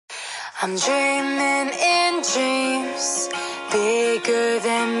I'm dreaming in dreams bigger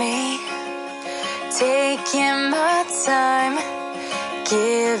than me, taking my time,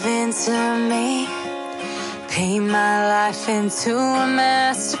 giving to me, paint my life into a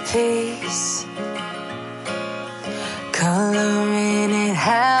masterpiece, coloring it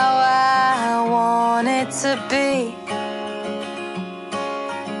how I want it to be.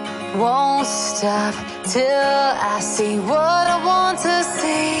 Won't stop till I see what I want to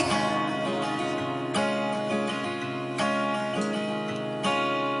see.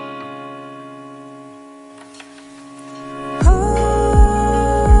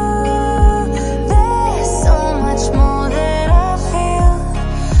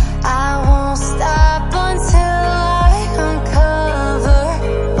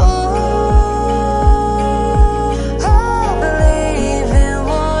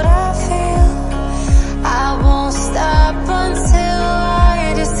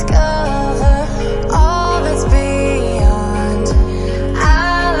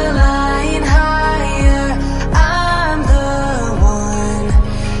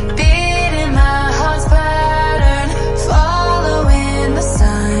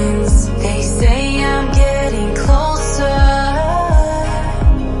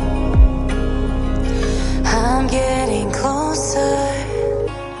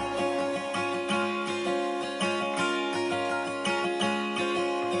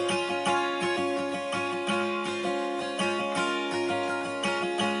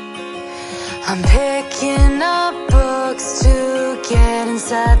 I'm picking up books to get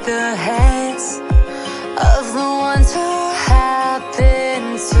inside the heads of the ones who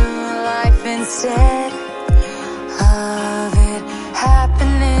happen to life instead of it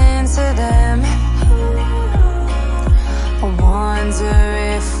happening to them. I wonder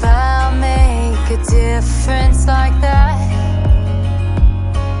if I'll make a difference like that.